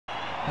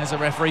as a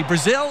referee.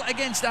 Brazil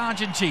against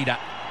Argentina.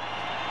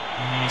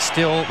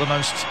 Still the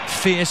most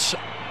fierce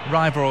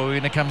rivalry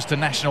when it comes to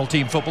national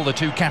team football. The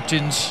two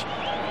captains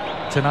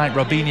tonight,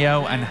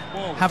 Robinho and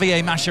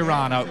Javier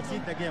Mascherano,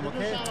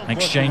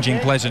 exchanging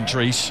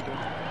pleasantries.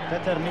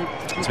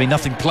 There's been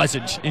nothing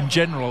pleasant in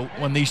general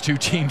when these two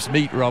teams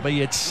meet,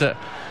 Robbie. It's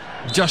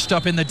just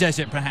up in the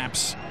desert,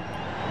 perhaps.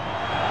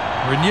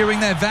 Renewing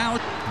their vow.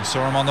 You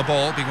saw him on the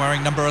ball, being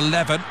wearing number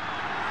 11.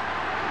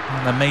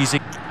 An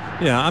amazing.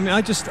 Yeah, I mean,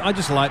 I just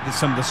like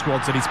some of the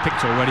squads that he's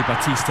picked already.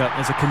 Batista,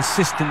 there's a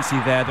consistency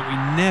there that we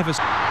never.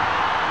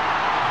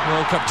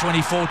 World Cup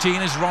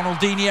 2014 is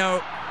Ronaldinho.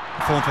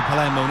 Form for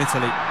Palermo in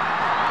Italy.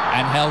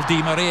 Angel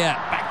Di Maria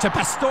back to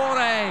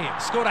Pastore.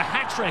 Scored a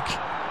hat-trick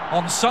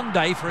on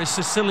Sunday for his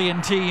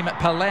Sicilian team at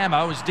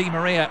Palermo as Di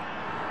Maria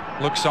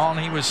looks on.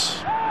 He was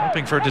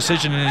hoping for a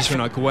decision in his...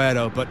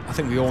 Aguero, but I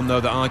think we all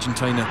know that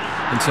Argentina,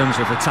 in terms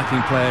of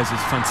attacking players,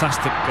 is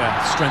fantastic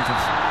strength of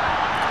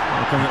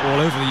coming all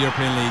over the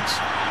European leagues.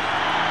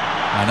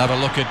 Another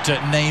look at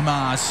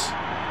Neymar's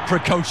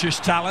precocious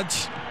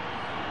talent.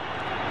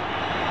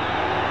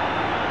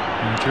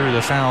 He drew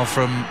the foul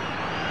from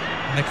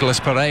Nicolas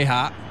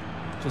Pereira.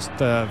 Just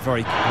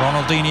very...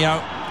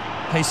 Ronaldinho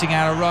pacing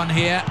out a run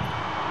here.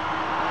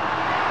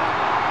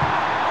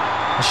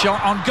 A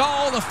shot on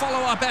goal, the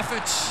follow-up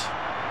efforts.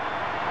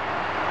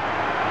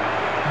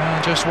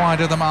 Just wide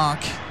of the mark.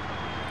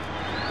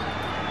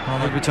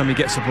 Every time he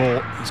gets the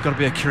ball, there's got to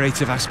be a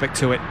creative aspect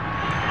to it.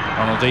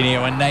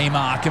 Ronaldinho and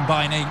Neymar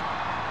combining.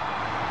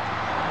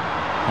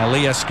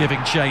 Elias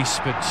giving chase,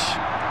 but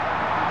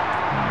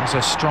it was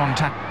a strong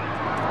tap.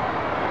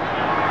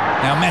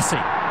 Now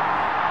Messi.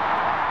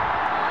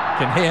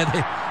 Can hear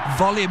the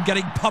volume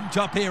getting pumped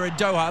up here in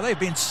Doha. They've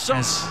been so...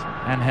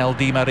 Angel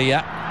Di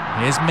Maria.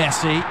 Here's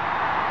Messi.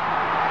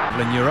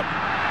 In Europe.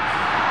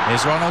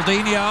 Here's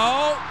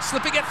Ronaldinho.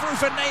 Slipping it through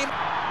for Neymar.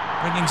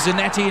 Bringing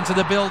Zanetti into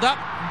the build-up.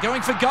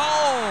 Going for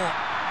goal.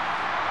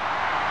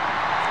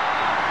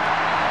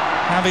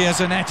 Javier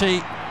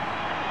Zanetti.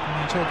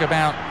 When you talk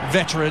about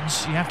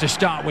veterans, you have to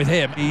start with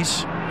him. He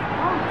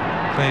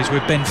plays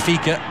with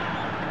Benfica.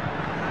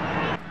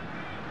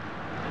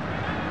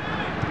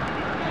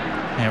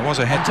 Yeah, it was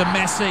a head to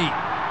Messi.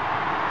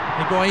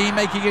 Higuain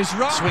making his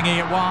run. Swinging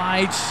it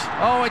wide.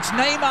 Oh, it's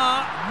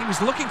Neymar. He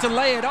was looking to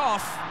lay it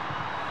off.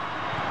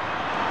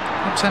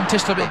 Perhaps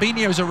anticipating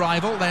Robinho's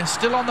arrival. They're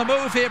still on the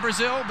move here,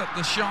 Brazil, but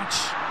the shot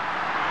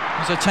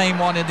was a tame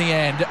one in the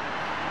end.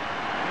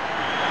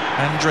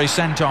 Andre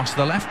Santos,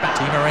 the left back.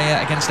 Di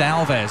Maria against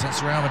Alves.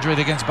 That's Real Madrid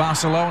against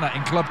Barcelona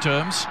in club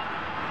terms.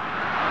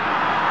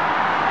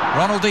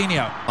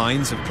 Ronaldinho.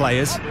 Lines of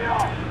players.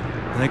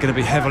 And they're going to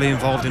be heavily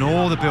involved in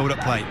all the build-up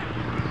play.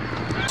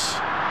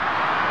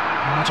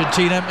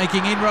 Argentina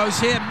making inroads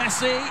here.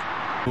 Messi.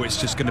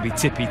 It's just going to be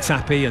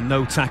tippy-tappy and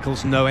no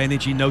tackles, no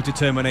energy, no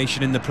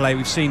determination in the play.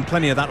 We've seen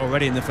plenty of that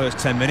already in the first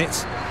 10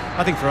 minutes.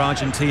 I think for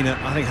Argentina,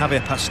 I think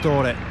Javier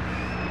Pastore.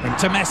 And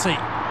to Messi.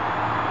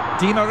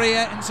 Di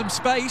Maria in some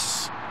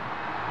space.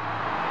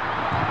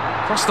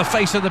 Across the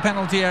face of the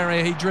penalty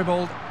area he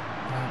dribbled.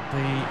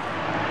 The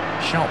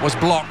shot was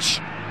blocked.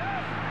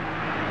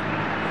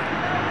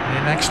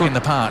 Excellent in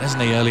the part, isn't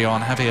he, early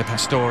on? Javier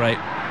Pastore,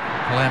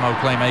 Palermo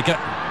playmaker.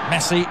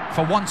 Messi,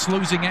 for once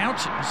losing out.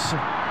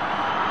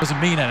 Doesn't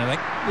mean anything.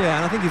 Yeah,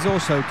 and I think he's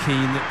also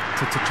keen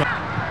to try.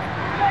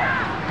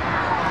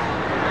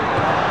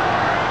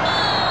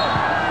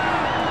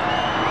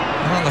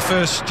 Well, the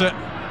first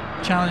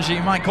challenge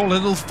you might call a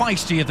little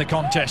feisty of the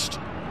contest.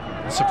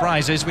 The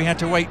surprise is we had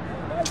to wait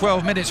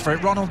 12 minutes for it.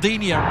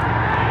 Ronaldinho.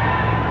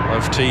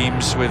 Both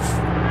teams with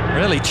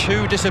really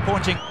two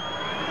disappointing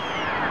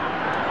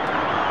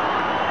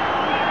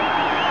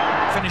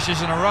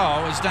finishes in a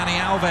row as Dani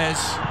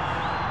Alves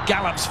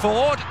gallops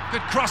forward.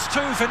 Good cross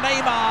too for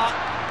Neymar.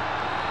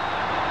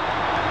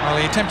 Well,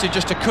 he attempted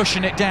just to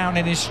cushion it down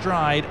in his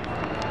stride.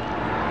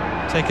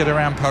 Take it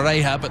around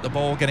Pereira, but the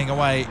ball getting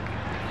away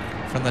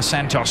from the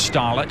Santos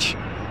starlet.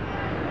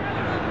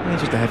 Yeah,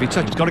 just a heavy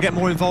touch. He's got to get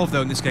more involved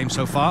though in this game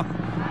so far.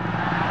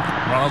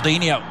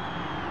 Ronaldinho.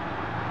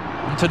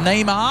 Onto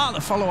Neymar,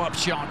 the follow-up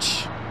shot.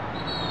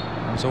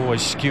 As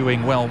always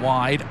skewing well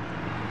wide.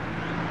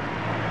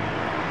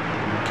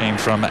 Came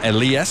from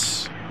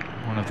Elias,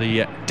 one of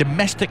the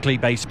domestically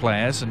based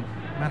players, and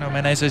Mano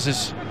Menezes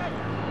has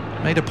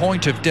made a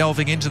point of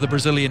delving into the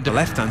Brazilian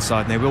left-hand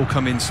side, and they will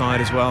come inside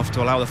as well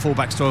to allow the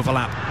fullbacks to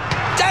overlap.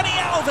 Dani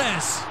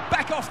Alves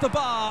back off the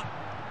bar.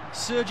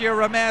 Sergio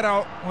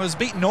Romero was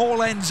beaten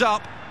all ends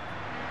up.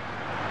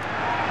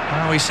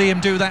 Well, we see him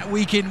do that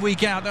week in,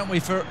 week out, don't we,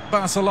 for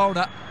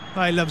Barcelona?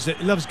 Oh, he loves it.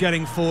 He loves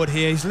getting forward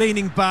here. He's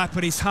leaning back,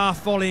 but he's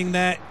half volleying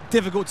there.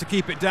 Difficult to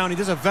keep it down. He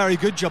does a very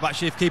good job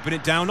actually of keeping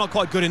it down. Not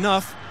quite good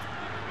enough.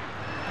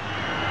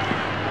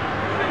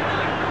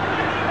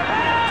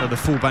 So the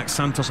fullback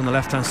Santos on the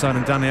left-hand side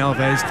and Dani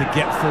Alves to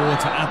get forward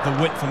to add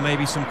the width and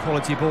maybe some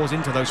quality balls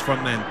into those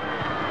front men.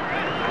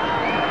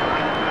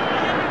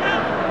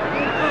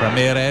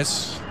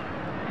 Ramirez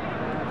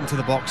into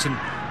the box and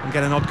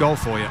get an odd goal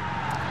for you.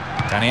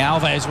 Dani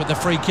Alves with the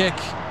free kick.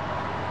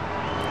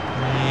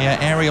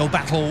 aerial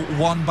battle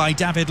won by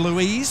David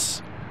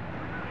Luiz.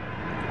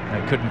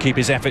 He couldn't keep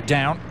his effort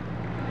down.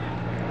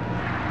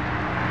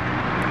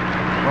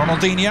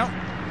 Ronaldinho.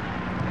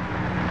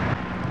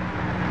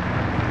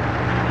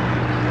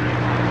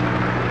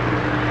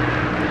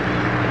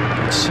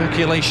 Good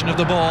circulation of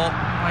the ball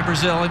by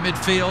Brazil in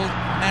midfield.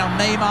 Now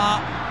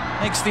Neymar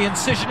makes the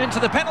incision into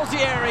the penalty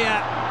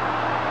area.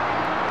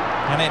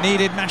 And it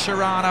needed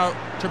Mascherano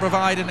to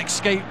provide an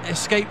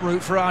escape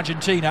route for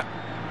Argentina.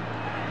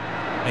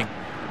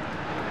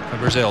 For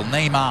Brazil,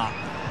 Neymar.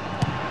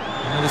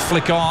 A little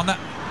flick on.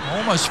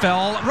 Almost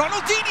fell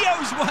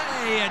Ronaldinho's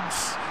way. And,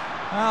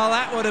 well,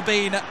 that would have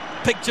been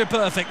picture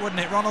perfect,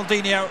 wouldn't it?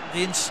 Ronaldinho,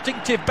 the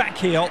instinctive back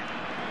heel.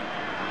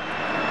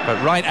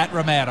 But right at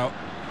Romero.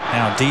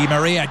 Now Di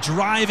Maria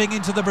driving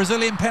into the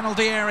Brazilian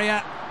penalty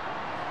area.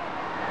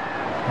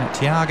 And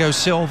Thiago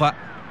Silva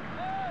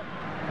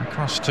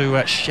across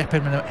to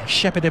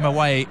shepherd him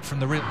away from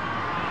the real.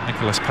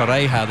 Nicolas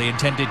Pereira, the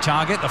intended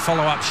target. The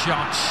follow-up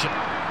shot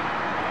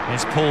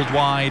is pulled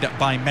wide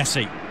by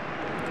Messi.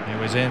 He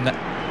was in the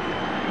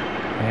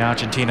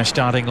Argentina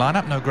starting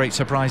lineup. No great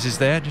surprises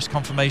there. Just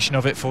confirmation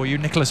of it for you.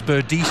 Nicolas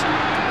Burdis.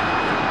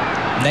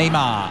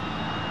 Neymar.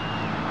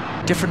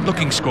 Different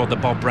looking squad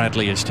that Bob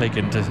Bradley has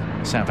taken to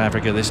South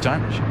Africa this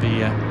time. Should be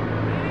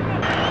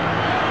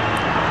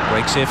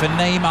breaks here for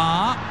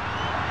Neymar.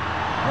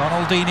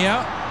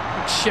 Ronaldinho.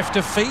 Shift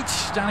of feet.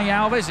 Dani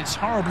Alves. It's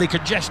horribly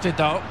congested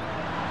though.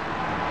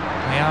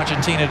 The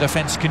Argentina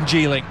defence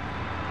congealing.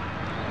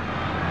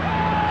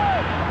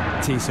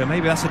 So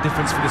maybe that's the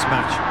difference for this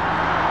match.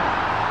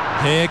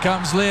 Here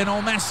comes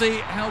Lionel Messi.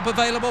 Help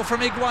available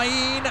from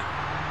Higuain.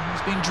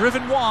 He's been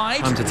driven wide.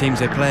 Sometimes the teams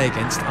they play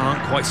against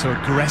aren't quite so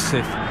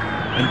aggressive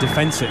and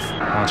defensive.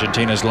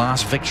 Argentina's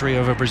last victory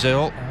over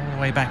Brazil, all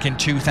the way back in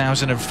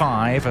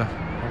 2005, a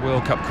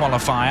World Cup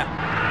qualifier.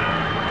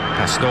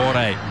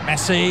 Pastore,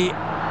 Messi,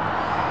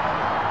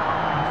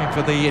 looking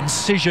for the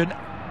incision.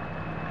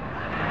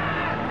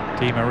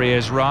 Di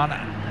Maria's run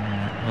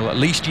will at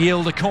least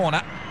yield a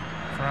corner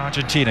for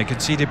Argentina,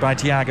 conceded by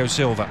Thiago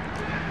Silva.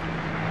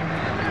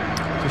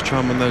 Just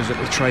trying one of those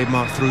little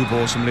trademark through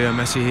balls from Leo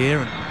Messi here.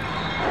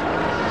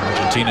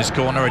 Argentina's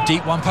corner, a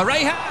deep one.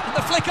 Pereira, and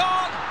the flick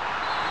on,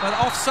 but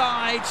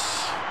offside.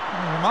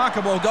 A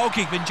remarkable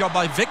goalkeeping job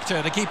by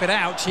Victor to keep it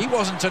out. He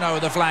wasn't to know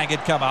the flag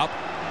had come up.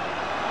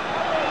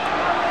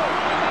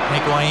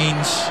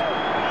 Higuain's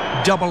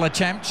double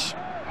attempt,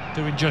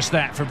 doing just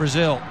that for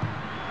Brazil.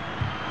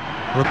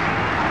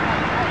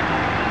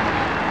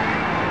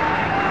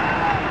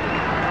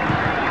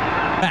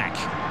 Back.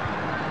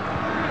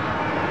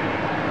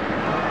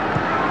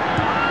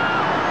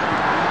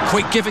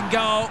 Quick give and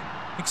go.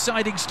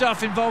 Exciting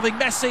stuff involving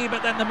Messi,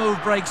 but then the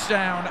move breaks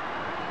down.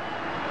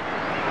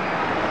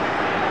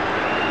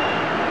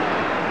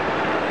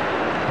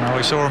 Well,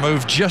 we saw a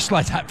move just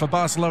like that for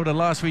Barcelona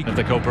last week of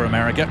the Copa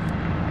America,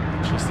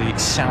 which is the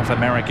South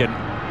American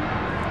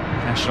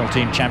national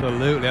team champion.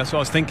 Absolutely, that's what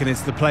I was thinking.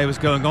 Is the play was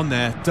going on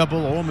there,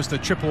 double or almost a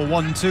triple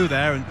 1-2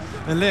 there,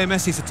 and Leo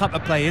Messi's the type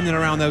of play in and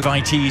around those.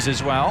 Vites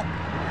as well.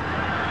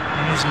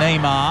 Here's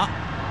Neymar.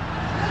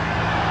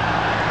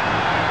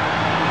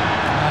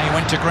 He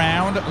went to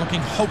ground,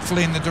 looking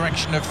hopefully in the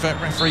direction of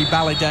referee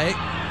Baladay.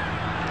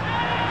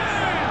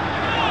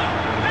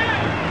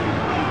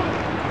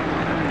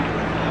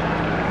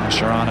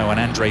 Mascherano and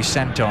Andre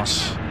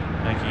Santos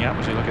making up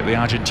as we look at the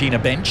Argentina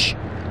bench.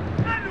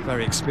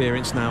 Very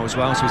experienced now as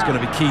well, so he's going to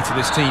be key to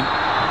this team.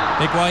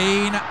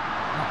 Higuain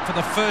for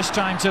the first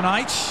time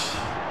tonight.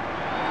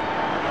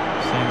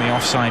 Seeing the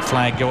offside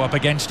flag go up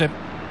against him.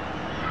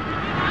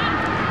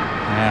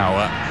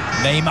 Now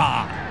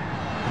Neymar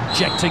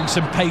injecting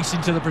some pace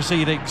into the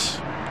proceedings.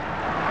 He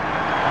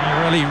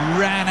really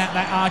ran at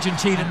that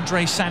Argentine.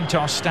 Andre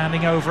Santos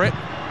standing over it.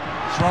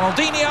 It's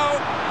Ronaldinho.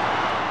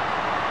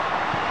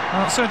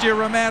 Well, Sergio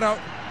Romero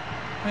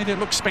made it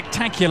look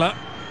spectacular.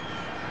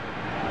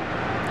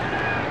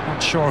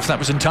 Not sure if that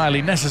was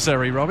entirely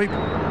necessary, Robbie.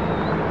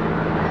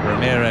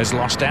 Ramirez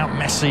lost out.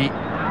 Messi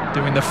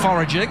doing the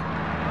foraging.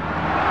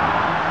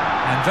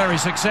 And very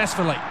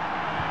successfully.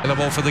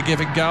 Available for the give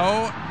and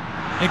go.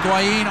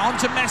 Higuain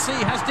onto Messi.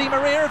 Has Di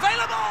Maria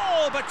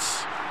available,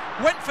 but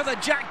went for the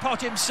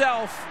jackpot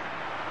himself.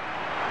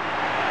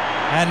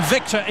 And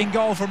Victor in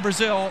goal from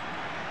Brazil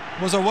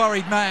was a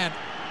worried man.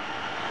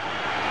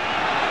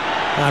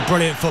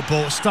 Brilliant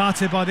football,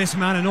 started by this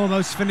man and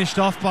almost finished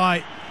off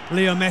by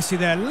Leo Messi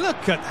there.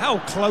 Look at how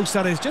close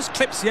that is, just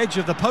clips the edge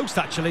of the post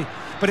actually,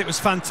 but it was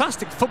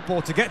fantastic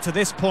football to get to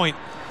this point.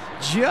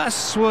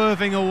 Just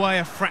swerving away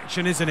a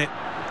fraction, isn't it?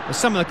 But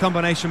some of the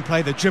combination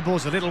play, the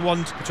dribbles, the little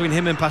ones between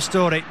him and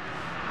Pastore, it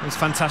was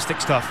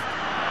fantastic stuff.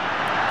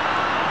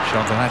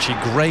 Shot that actually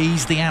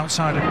grazed the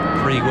outside of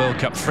pre-World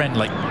Cup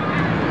friendly.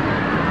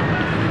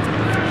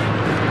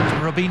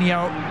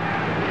 Robinho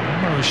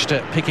almost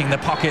picking the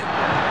pocket.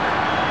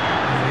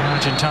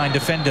 The Argentine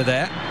defender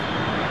there.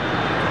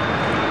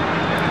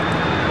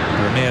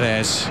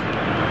 Ramirez is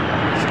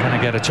going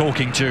to get a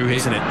talking to,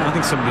 isn't it? I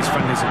think some of these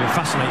friendlies have been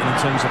fascinating in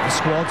terms of the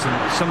squads,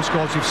 and some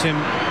squads you've seen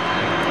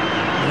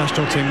The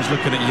national team's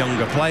looking at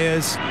younger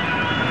players.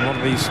 A lot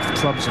of these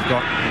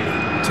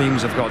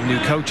teams have got new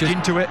coaches.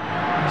 Into it.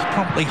 He's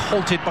promptly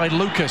halted by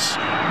Lucas.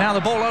 Now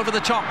the ball over the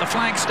top. The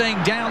flag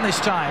staying down this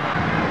time.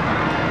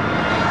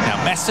 Now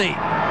Messi.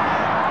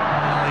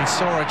 Well, he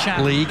saw a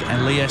chance. League,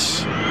 and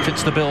Elias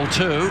fits the bill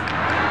too.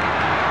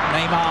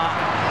 Neymar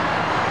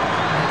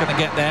not going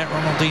to get there.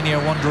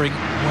 Ronaldinho wondering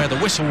where the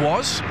whistle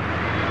was.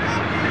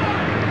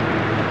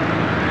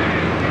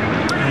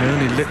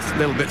 Only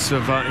little bits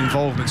of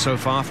involvement so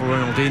far for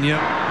Ronaldinho.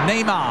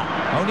 Neymar,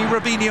 only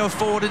Robinho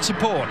forward in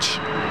support.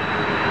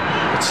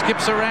 It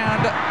skips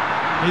around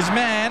his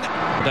man.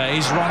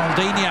 Today's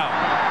Ronaldinho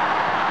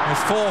with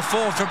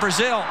 4-4 for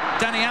Brazil.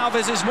 Dani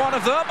Alves is one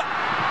of them.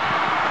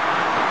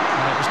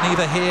 And it was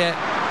neither here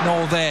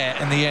nor there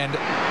in the end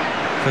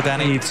for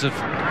Dani. Needs of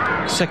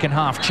second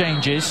half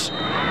changes.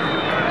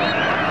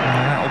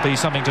 And that'll be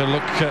something to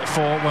look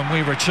for when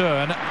we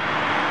return.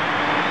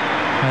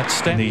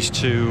 That's these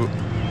two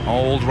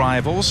old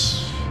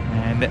rivals,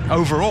 and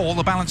overall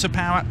the balance of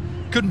power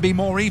couldn't be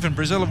more even.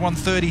 Brazil have won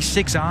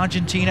 36,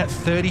 Argentina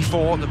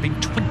 34. There have been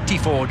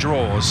 24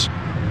 draws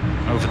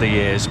over the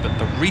years, but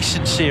the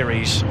recent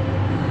series,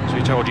 as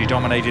we told you,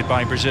 dominated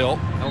by Brazil.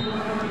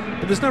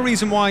 But there's no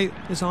reason why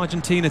this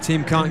Argentina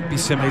team can't be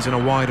similar in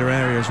a wider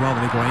area as well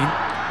than Higuain.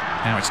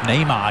 Now it's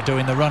Neymar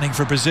doing the running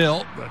for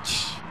Brazil, but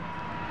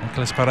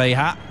Nicolas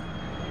Pereira,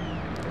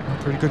 a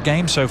pretty good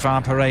game so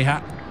far.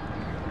 Pereira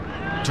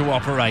to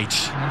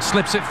operate and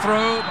slips it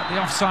through, but the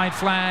offside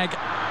flag,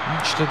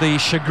 much to the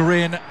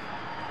chagrin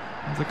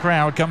of the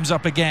crowd, comes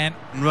up again.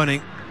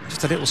 Running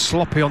just a little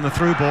sloppy on the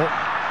through ball,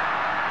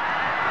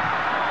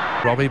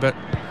 Robbie, but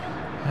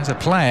as a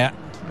player,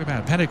 talk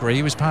about pedigree,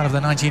 he was part of the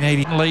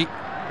 1980 league.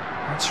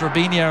 That's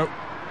Robinho,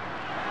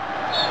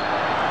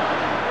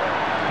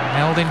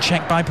 held in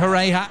check by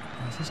Pereira.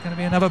 This is going to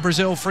be another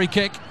Brazil free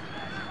kick.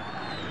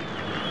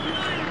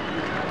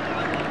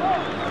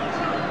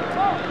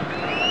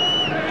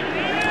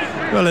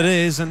 Well, it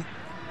is, and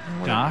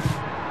Garth. Oh,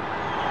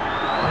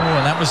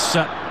 and that was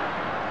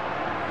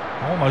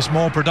almost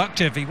more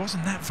productive. He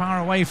wasn't that far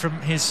away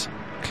from his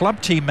club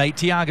teammate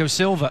Thiago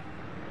Silva.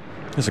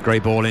 It's a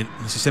great ball in.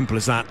 It's as simple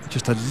as that.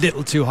 Just a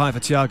little too high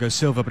for Thiago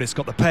Silva, but it's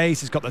got the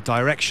pace, it's got the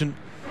direction.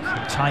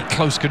 Tight,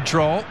 close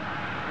control.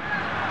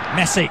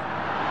 Messi.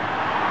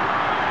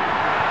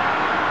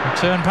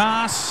 Return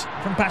pass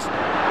from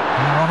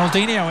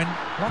Ronaldinho in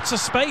lots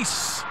of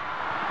space.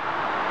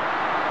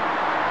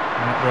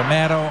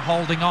 Romero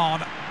holding on.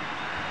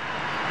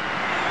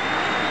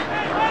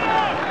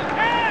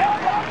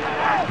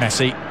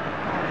 Messi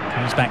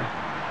comes back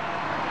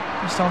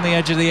just on the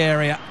edge of the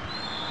area.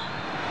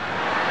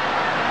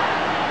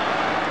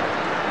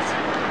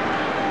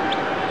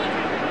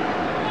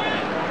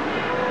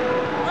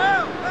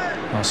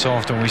 Well, so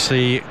often we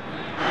see,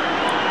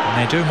 and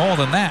they do more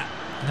than that.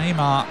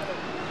 Neymar.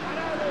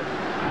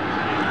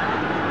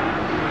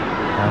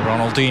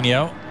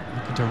 Ronaldinho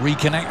looking to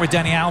reconnect with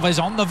Dani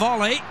Alves on the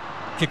volley.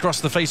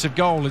 Across the face of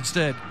goal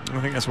instead. I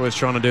think that's what he's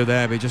trying to do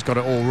there, but he just got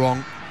it all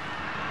wrong.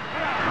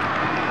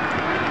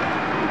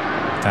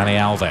 Dani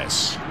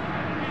Alves.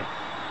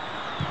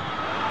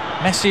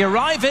 Messi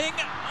arriving.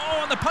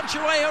 Oh, and the punch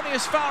away only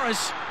as far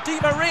as Di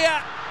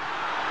Maria.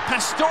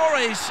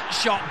 Pastore's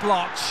shot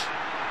blocked.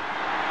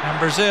 And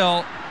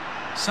Brazil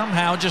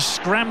somehow just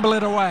scramble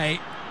it away.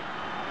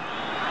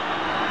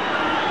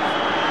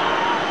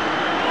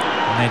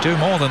 And they do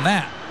more than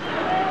that.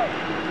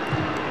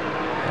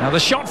 Now the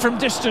shot from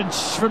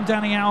distance from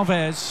Dani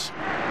Alves.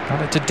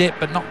 Got it to dip,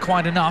 but not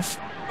quite enough.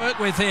 Work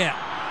with here.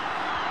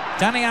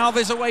 Dani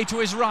Alves away to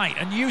his right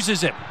and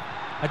uses it.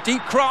 A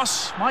deep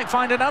cross, might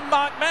find an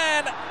unmarked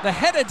man. The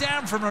header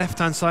down from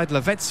left-hand side,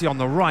 Lavezzi on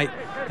the right.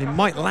 He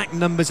might lack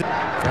numbers.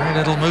 Very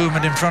little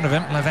movement in front of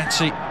him.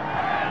 Lavezzi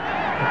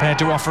prepared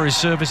to offer his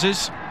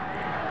services.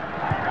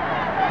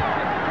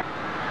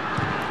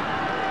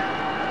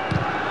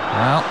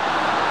 Well,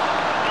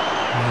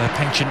 a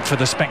penchant for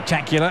the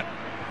spectacular.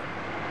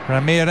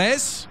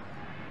 Ramirez,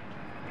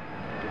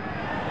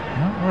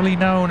 not really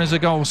known as a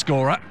goal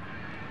scorer.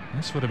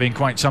 This would have been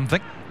quite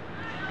something.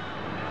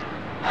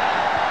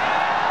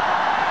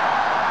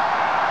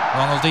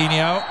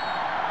 Ronaldinho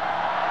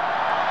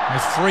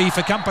with 3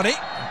 for company,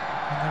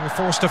 and they were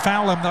forced to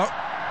foul him though.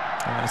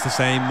 It's the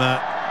same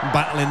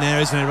battle in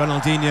there, isn't it?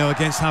 Ronaldinho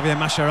against Javier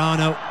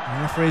Mascherano.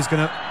 The referee's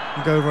going to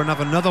go over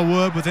another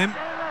word with him.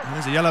 And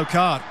there's a yellow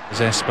card.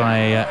 Possessed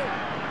by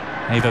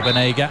Eva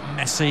Banega.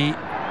 Messi.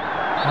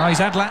 Well, he's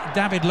had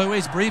David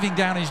Luiz breathing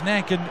down his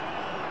neck and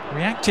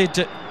reacted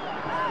to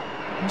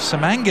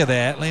some anger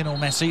there. Lionel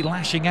Messi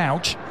lashing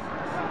out.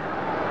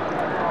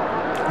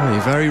 Well,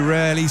 you very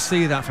rarely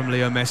see that from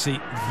Leo Messi.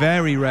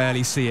 Very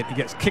rarely see it. He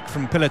gets kicked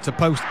from pillar to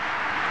post.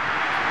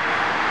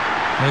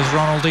 There's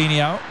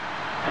Ronaldinho.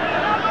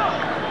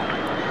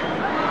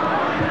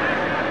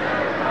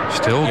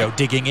 Still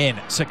digging in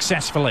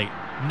successfully.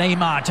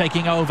 Neymar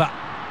taking over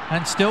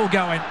and still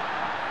going.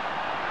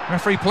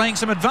 Referee playing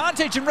some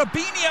advantage, and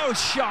Robinho's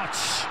shot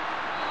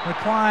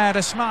required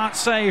a smart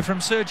save from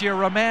Sergio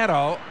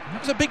Romero. That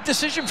was a big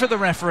decision for the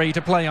referee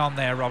to play on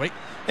there, Robbie.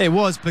 It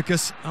was,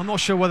 because I'm not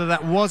sure whether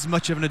that was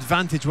much of an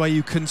advantage where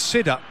you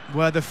consider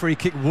where the free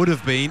kick would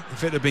have been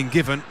if it had been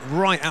given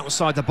right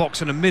outside the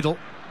box in the middle.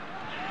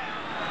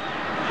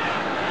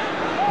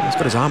 He's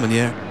got his arm in the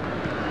air.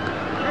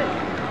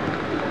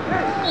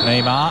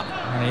 Neymar,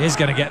 and he is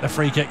going to get the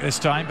free kick this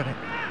time, but it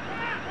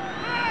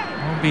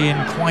won't be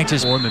in quite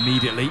as warm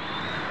immediately.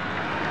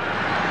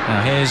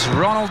 Now here's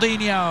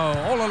Ronaldinho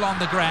all along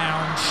the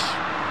ground,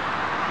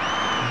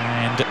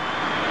 and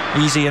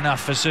easy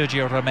enough for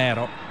Sergio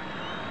Romero.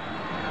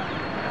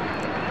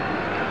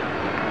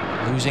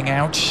 Losing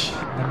out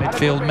the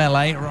midfield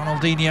melee.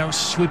 Ronaldinho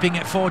sweeping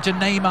it forward to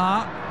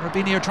Neymar.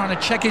 Robinho trying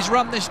to check his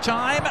run this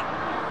time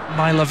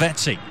by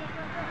Lavezzi.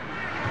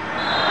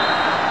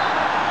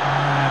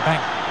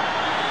 Back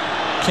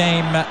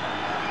came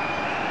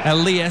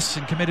Elias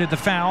and committed the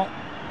foul.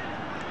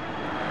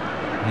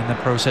 In the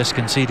process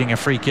conceding a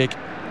free kick.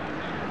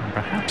 And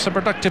perhaps a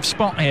productive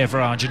spot here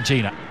for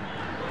Argentina.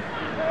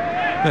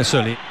 Yeah,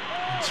 certainly.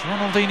 It's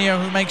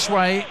Ronaldinho who makes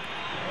way.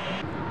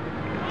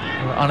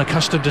 We're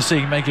unaccustomed to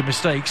seeing making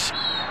mistakes.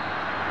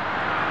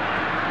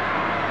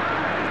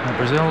 And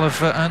Brazil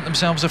have earned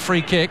themselves a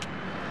free kick.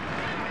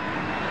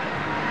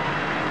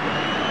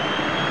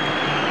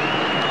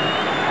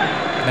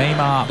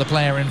 Neymar, the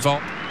player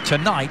involved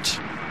tonight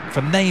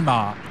for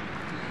Neymar.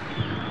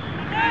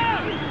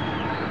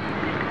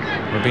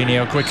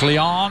 Robinho quickly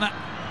on.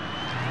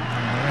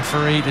 And the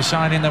referee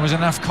deciding there was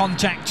enough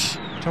contact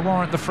to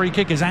warrant the free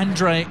kick as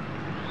Andre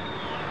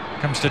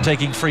comes to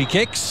taking free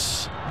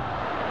kicks.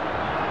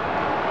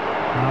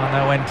 Oh,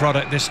 no end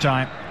product this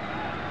time.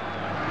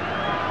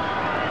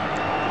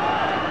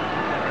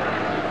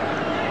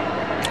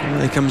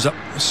 He comes up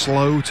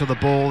slow to the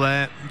ball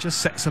there, just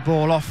sets the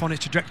ball off on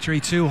its trajectory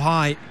too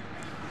high.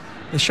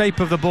 The shape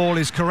of the ball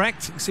is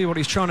correct. You can see what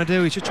he's trying to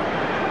do. He's just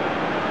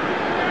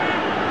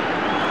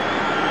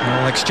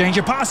Exchange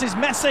of passes.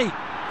 Messi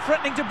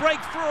threatening to break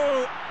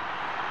through.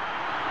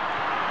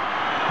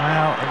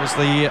 Well, it was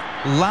the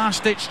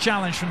last-ditch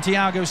challenge from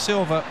Thiago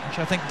Silva, which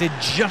I think did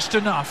just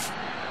enough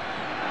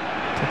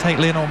to take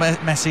Lionel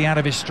Messi out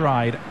of his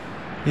stride.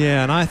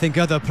 Yeah, and I think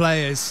other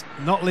players,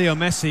 not Leo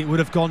Messi, would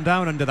have gone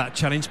down under that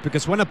challenge,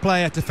 because when a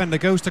defender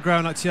goes to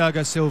ground like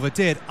Thiago Silva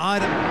did,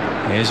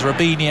 Here's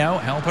Robinho,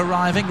 help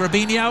arriving.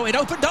 Robinho, it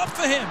opened up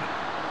for him.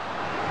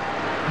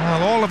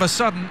 Well, all of a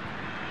sudden,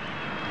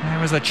 there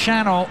was a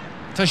channel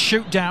to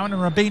shoot down,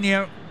 and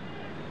Robinho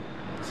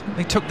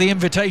certainly took the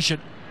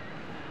invitation.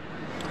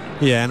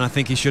 Yeah, and I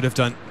think he should have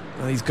done.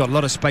 He's got a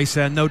lot of space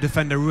there, no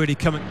defender really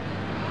coming.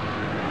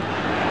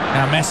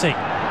 Now Messi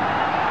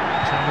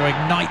trying to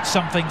ignite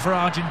something for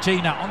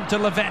Argentina. Onto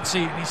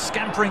Lavezzi, and he's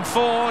scampering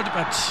forward,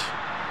 but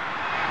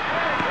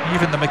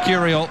even the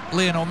mercurial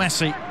Lionel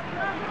Messi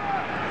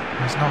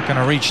is not going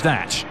to reach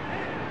that.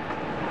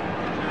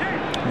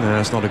 No,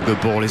 it's not a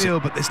good ball, is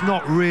it? But there's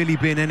not really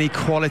been any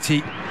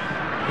quality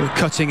or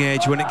cutting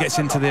edge when it gets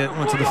into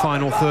the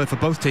final third for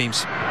both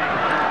teams.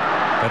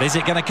 But is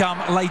it going to come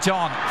late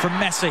on from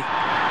Messi?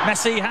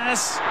 Messi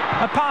has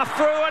a path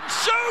through and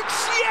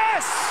shoots!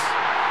 Yes!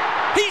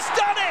 He's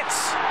done it!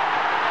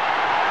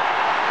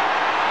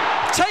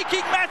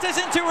 Taking matters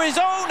into his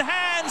own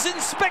hands in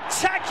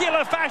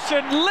spectacular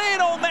fashion,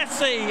 Lionel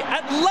Messi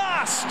at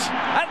last,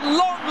 at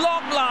long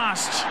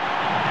last,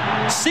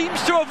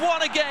 seems to have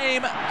won a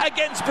game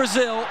against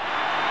Brazil.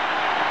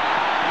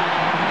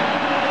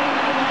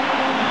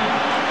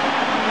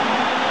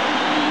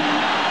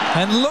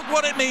 And look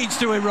what it means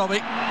to him,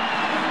 Robbie.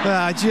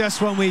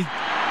 Just when we've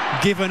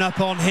given up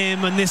on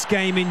him and this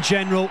game in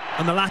general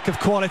and the lack of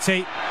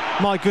quality,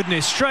 my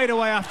goodness, straight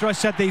away after I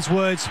said these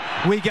words,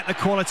 we get the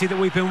quality that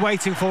we've been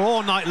waiting for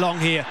all night long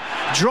here.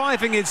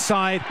 Driving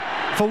inside,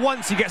 for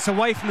once he gets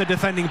away from the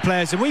defending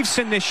players, and we've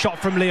seen this shot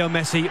from Leo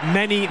Messi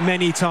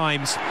many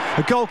times.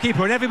 The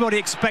goalkeeper and everybody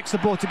expects the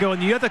ball to go in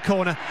the other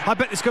corner. I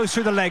bet this goes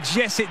through the legs.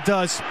 Yes, it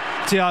does,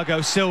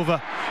 Thiago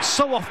Silva.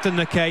 So often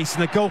the case,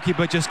 and the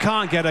goalkeeper just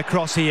can't get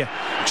across here.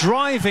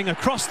 Driving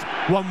across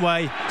one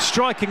way,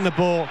 striking the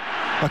ball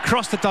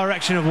across the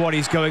direction of what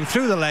he's going,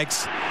 through the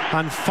legs,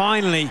 and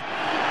finally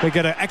we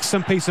get an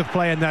excellent piece of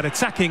play in that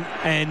attacking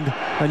end,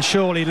 and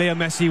surely Leo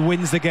Messi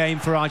wins the game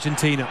for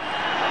Argentina.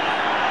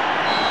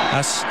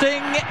 A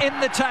sting in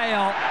the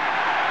tail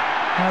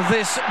of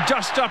this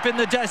dust up in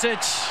the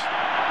desert,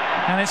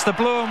 and it's the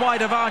blue and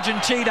white of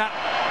Argentina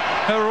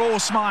who are all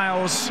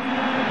smiles.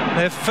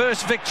 Their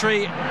first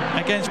victory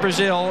against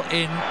Brazil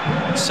in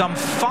some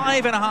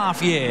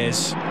 5.5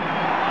 years,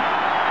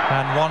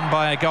 and won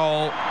by a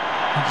goal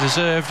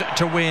deserved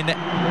to win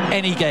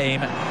any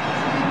game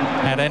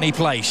at any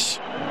place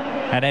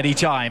at any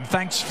time.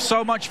 Thanks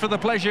so much for the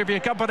pleasure of your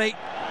company.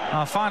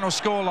 Our final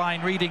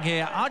scoreline reading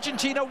here: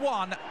 Argentina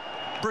 1,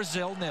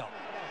 Brazil 0.